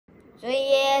So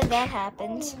yeah, that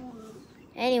happens.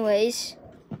 Anyways,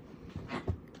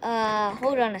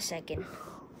 hold on a second.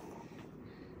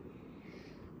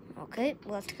 Okay,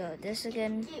 let's go. This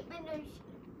again.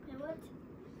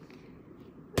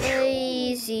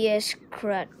 Laziest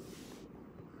crud.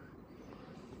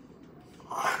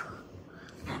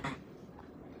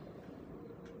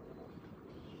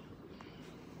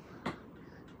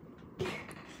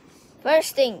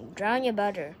 First thing, drown your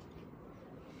butter.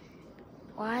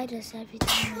 Why does everything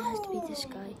have to be this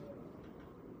guy?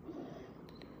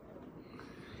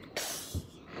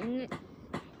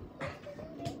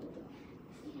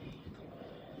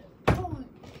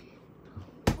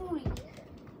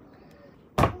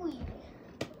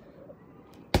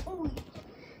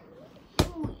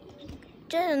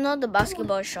 Just not the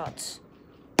basketball shots.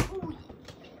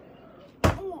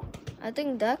 I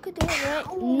think that could do it,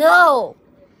 right? No!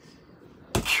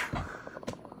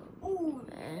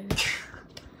 Man.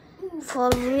 For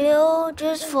real?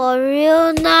 Just for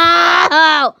real?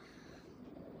 No!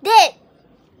 Did!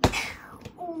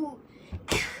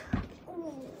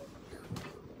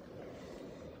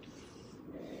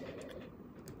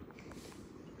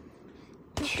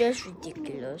 It's just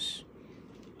ridiculous.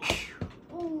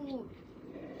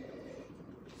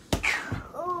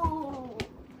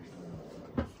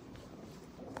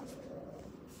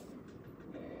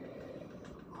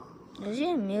 Is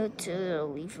he mute to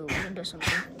leave a wound or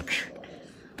something?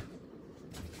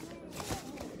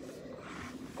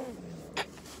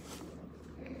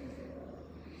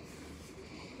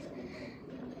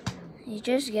 He's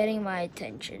just getting my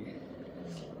attention.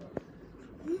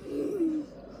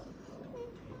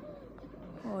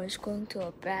 Oh, it's going to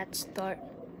a bad start.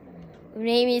 We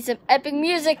may need some epic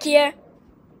music here.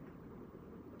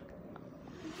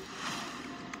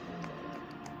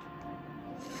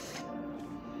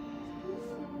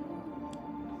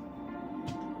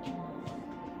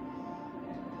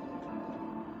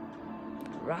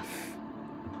 Rough.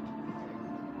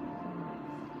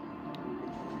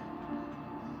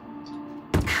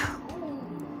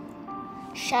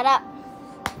 Shut up.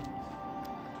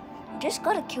 You just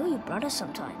gotta kill your brother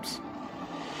sometimes.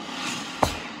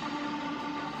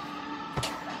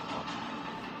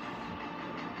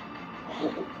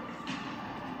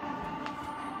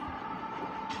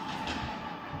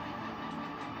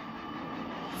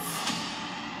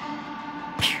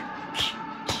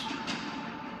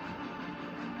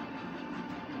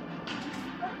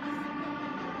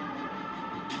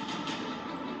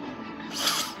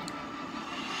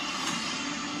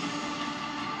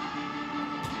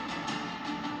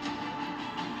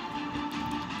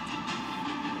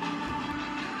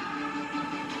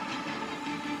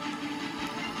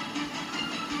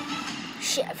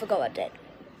 Shit, I forgot what I did.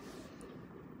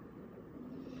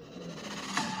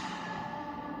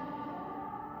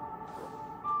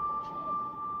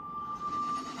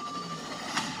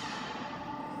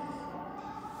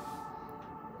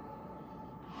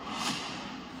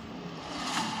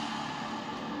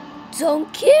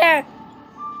 Don't care.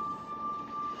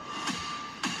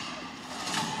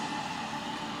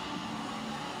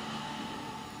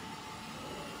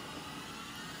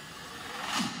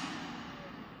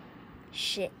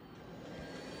 Shit.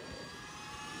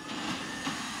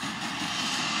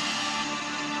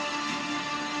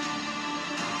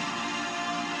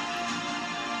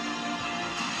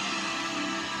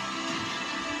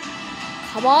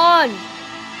 Come on. You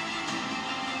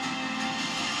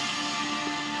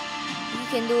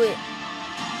can do it.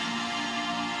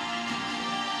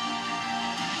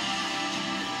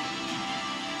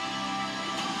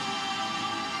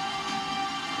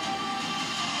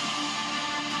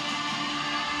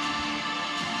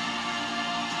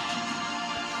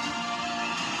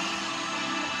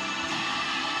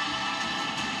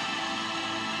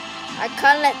 I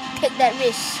can't take that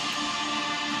risk.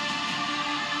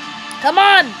 Come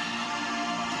on!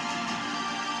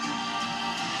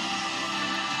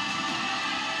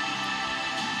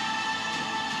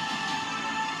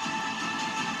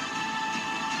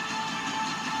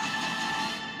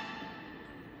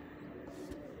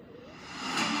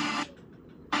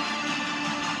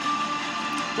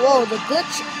 Whoa, the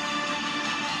glitch.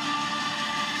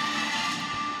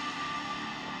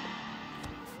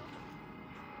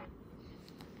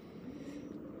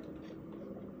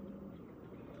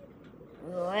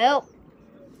 Well,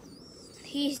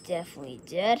 he's definitely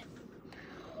dead.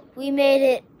 We made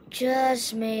it.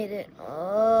 Just made it.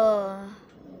 Oh.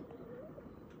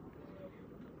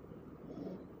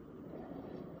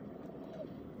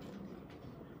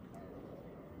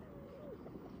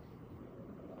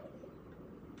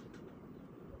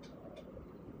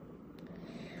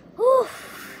 Whew.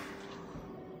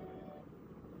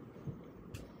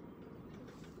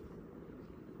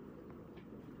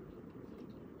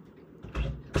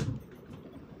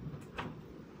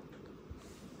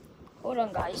 Hold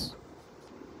on, guys.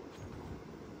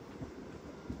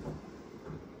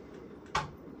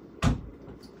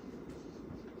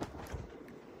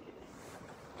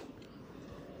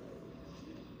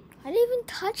 I didn't even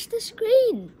touch the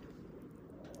screen.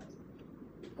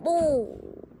 Oh,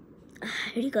 I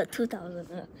already got 2,000.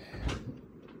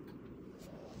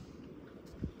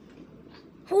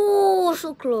 Oh,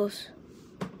 so close.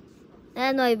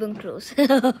 And not even close.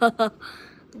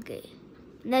 Okay.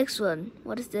 Next one.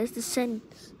 What is this? The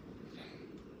sentence.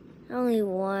 Only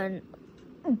one.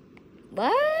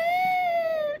 What?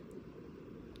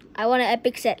 I want an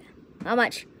epic set. How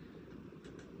much?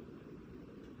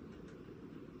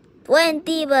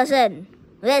 20%.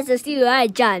 That's the still high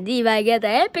chance. If I get the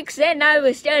epic set, I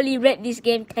will surely rate this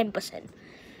game 10%.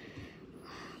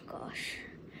 Gosh.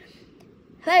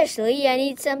 Firstly, I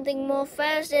need something more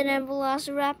faster than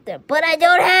Velociraptor. But I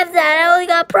don't have that. I only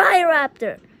got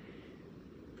Pyroraptor.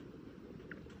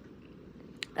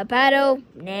 A paddle?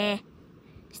 Nah.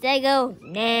 Stego?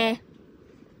 Nah.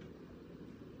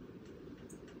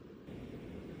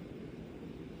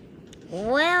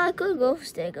 Well, I could go for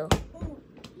Stego.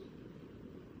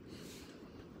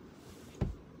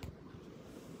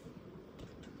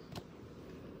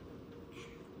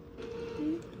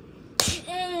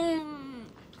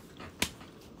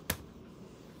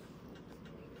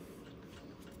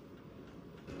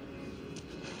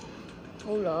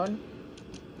 Hold on.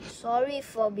 Sorry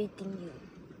for beating you.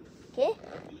 Okay?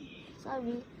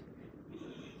 Sorry.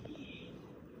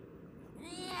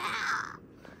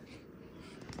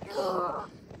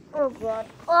 Oh god.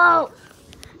 Oh!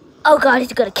 Oh god,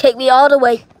 he's gonna kick me all the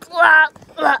way.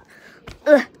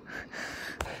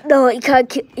 No, he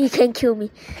can't kill me.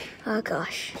 Oh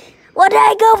gosh. What did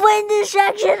I go for in this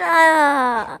section?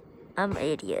 I'm an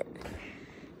idiot.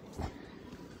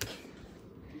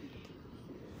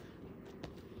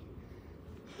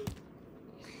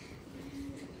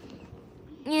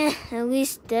 Yeah, at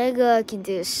least Dega can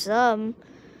do some.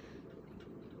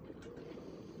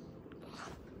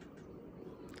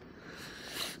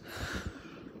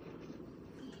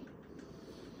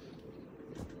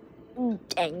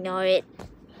 Ignore it.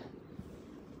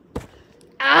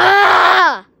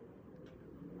 Ah!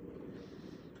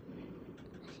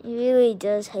 He really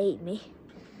does hate me.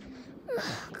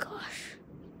 Oh, gosh.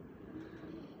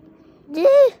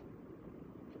 Yeah.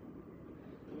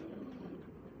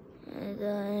 I don't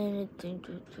have anything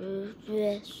to do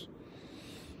this.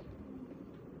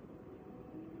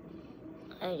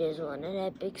 I just want an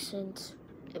epic sense.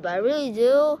 If I really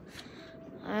do,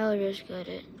 I'll just get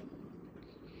it.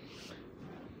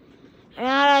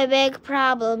 Not a big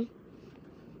problem.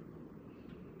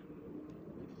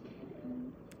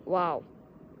 Wow.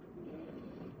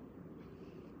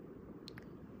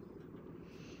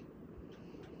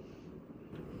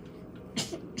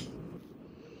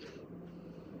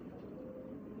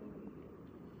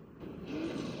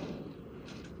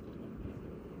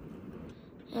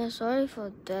 Yeah, sorry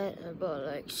for that about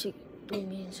like 2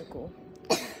 minutes ago.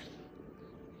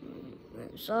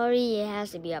 I'm sorry, it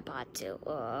has to be a part 2.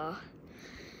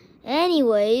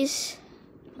 Anyways,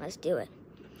 let's do it.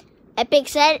 Epic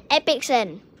Sen, Epic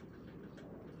Sen.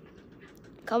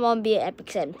 Come on, be an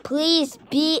Epic Sen. Please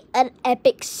be an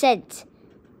Epic Sen.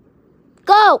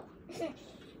 Go!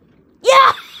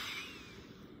 Yeah!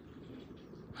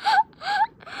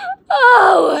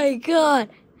 Oh my god!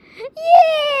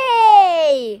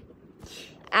 Yay!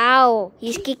 Ow,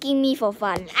 he's kicking me for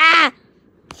fun. Ah!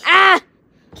 Ah!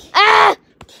 Ah!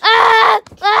 Ah!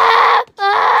 Ah!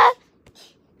 Ah!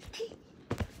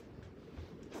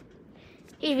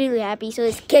 He's really happy, so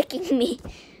he's kicking me.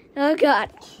 Oh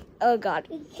god. Oh god.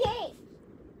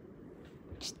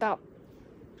 Stop.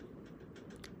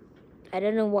 I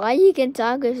don't know why he can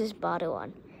talk with his bottle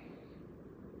on.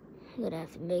 I'm gonna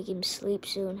have to make him sleep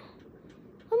soon.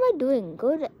 What am I doing?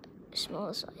 Go to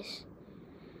small size.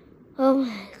 Oh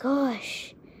my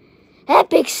gosh.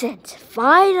 Epic Sense,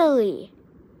 finally!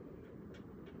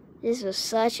 This was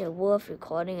such a worth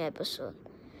recording episode.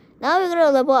 Now we're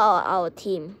gonna level our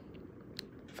team.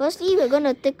 Firstly, we're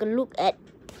gonna take a look at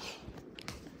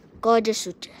Gorgeous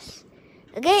Sutures.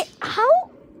 Okay, how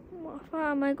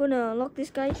am I gonna unlock this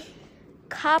guy?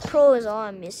 Car Pro is all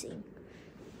I'm missing.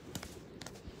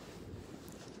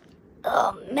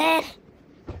 Oh man!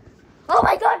 Oh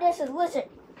my god, there's a lizard!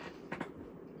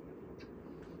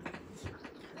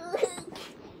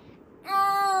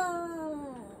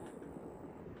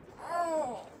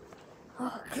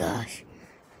 Oh gosh.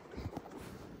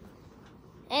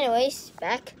 Anyways,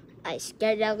 back. I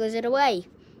scared that lizard away.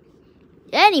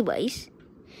 Anyways,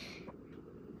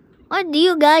 what do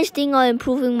you guys think on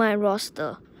improving my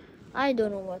roster? I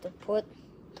don't know what to put.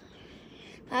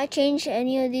 I changed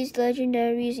any of these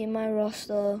legendaries in my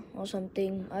roster or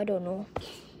something. I don't know.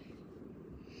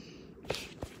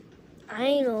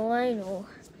 I know.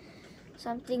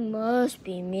 Something must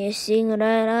be missing,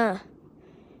 right?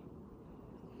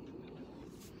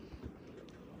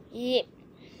 Yep.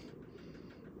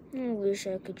 I wish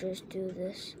I could just do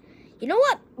this. You know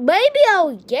what? Maybe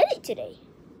I'll get it today.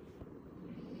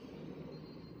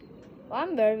 Well,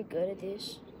 I'm very good at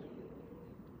this.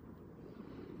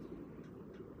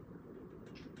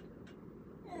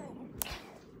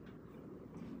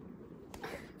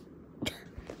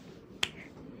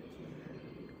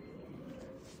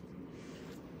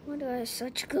 Why do I have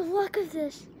such good luck with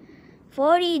this?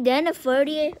 40, then a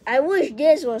 30. I wish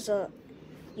this was a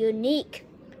unique.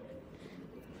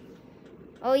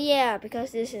 Oh yeah,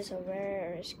 because this is a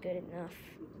rare, it's good enough.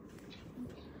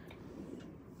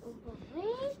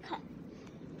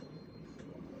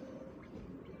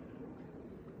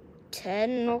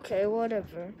 10, okay,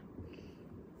 whatever.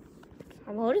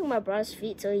 I'm holding my brother's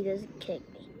feet so he doesn't kick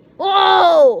me.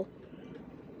 Whoa!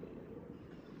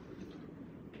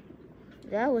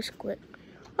 That was quick.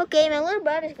 Okay, my little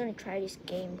brother's gonna try this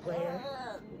game later.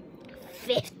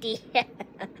 50.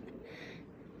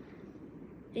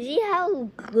 You see how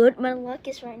good my luck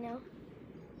is right now?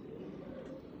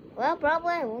 Well,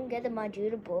 probably I won't get the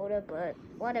Majuda Boda, but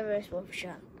whatever, it's worth a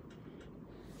shot.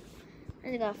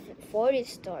 I got 40 to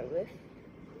start with.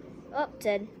 Oh,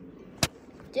 10.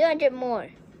 200 more.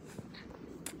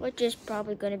 Which is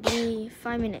probably gonna be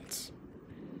 5 minutes.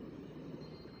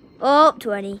 Oh,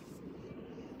 20.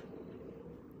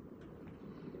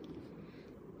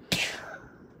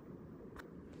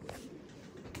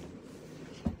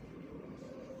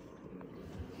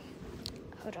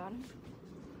 Hold on.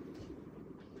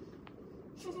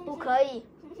 Okay.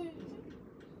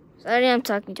 Sorry, I'm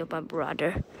talking to my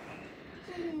brother.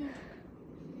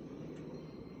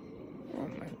 Oh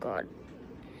my god.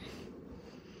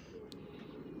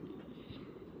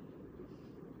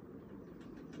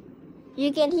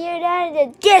 You can hear that in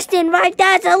the distance, right?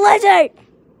 That's a lizard!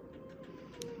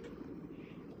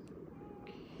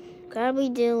 Probably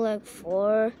did like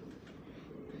 4.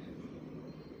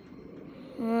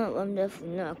 Well, I'm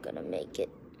definitely not gonna make it.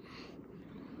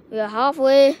 We are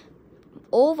halfway,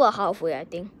 over halfway, I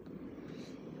think.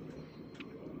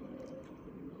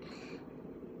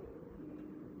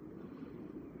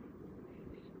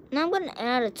 Now I'm gonna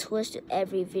add a twist to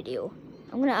every video.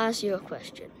 I'm gonna ask you a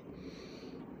question.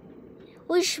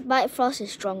 Which Bifrost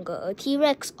is stronger, a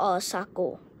T-Rex or a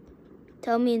Sako?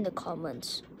 Tell me in the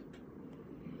comments.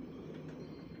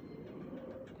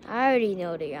 I already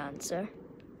know the answer.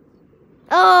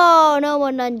 Oh, no more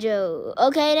Nunjo.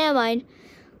 Okay, never mind.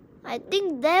 I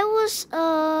think that was,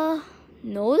 no,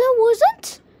 that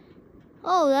wasn't.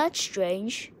 Oh, that's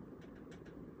strange.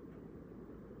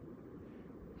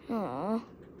 Oh,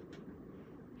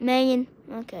 man.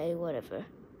 Okay, whatever.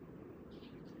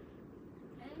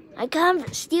 I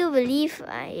can't still believe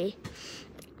I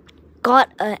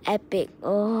got an epic.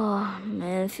 Oh,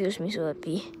 man, it feels me so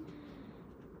happy.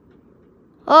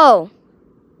 Oh.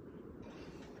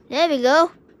 There we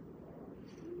go.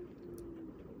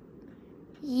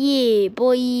 Yeah,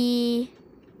 boy.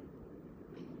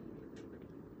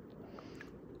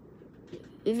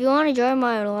 If you want to join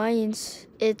my alliance,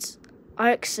 it's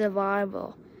Ark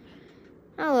Survival.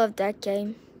 I love that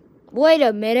game. Wait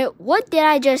a minute, what did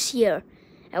I just hear?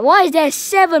 And why is there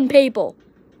 7 people?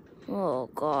 Oh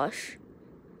gosh.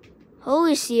 Who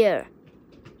is here?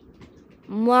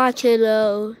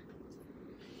 Marcello.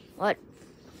 What?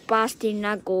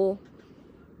 Pastinago.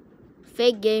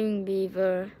 Fake Gaming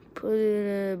Beaver.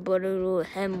 Butteroo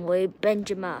Hemway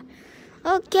Benjamin.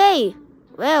 Okay.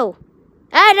 Well.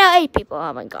 I know 8 people.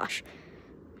 Oh my gosh.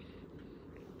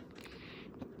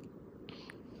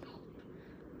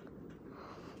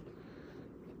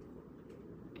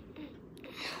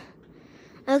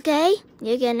 Okay,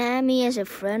 you can add me as a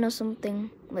friend or something.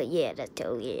 But yeah, that's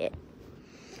totally it.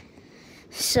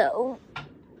 So,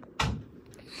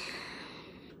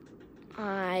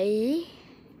 I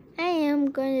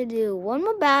am going to do one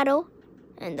more battle,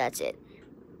 and that's it.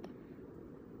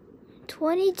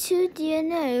 22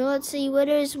 DNA. Let's see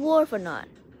whether it's worth or not.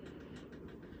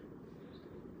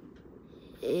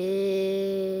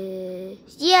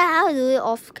 Yeah, I'll do it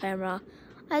off camera.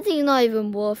 I think it's not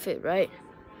even worth it, right?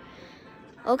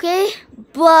 Okay,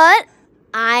 but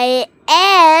I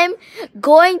am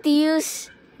going to use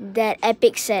that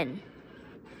epic send.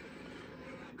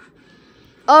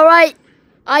 Alright,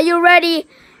 are you ready?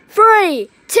 3,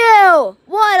 2,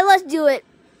 1, let's do it.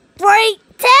 3,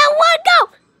 2, 1,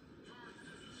 go!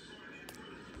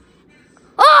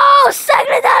 Oh,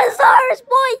 Secretarius,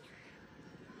 boy!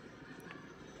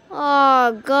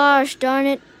 Oh, gosh darn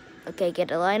it. Okay, get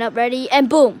the lineup ready, and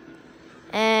boom.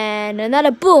 And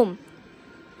another boom.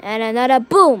 And another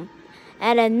boom.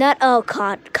 And another, oh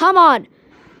God, come on.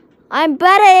 I'm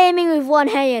bad at aiming with one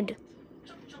hand.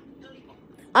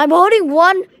 I'm holding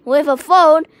one with a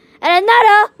phone and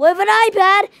another with an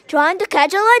iPad trying to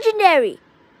catch a legendary.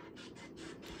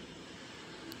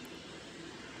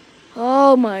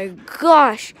 Oh my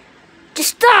gosh.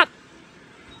 Just stop.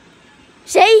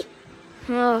 See?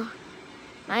 Oh,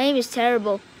 my aim is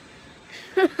terrible.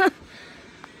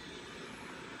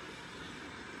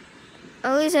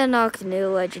 At least I knocked a new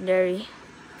legendary.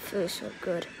 Feels so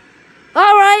good.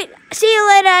 Alright, see you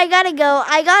later. I gotta go.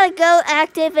 I gotta go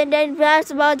active and then perhaps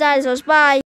about dinosaurs. Bye.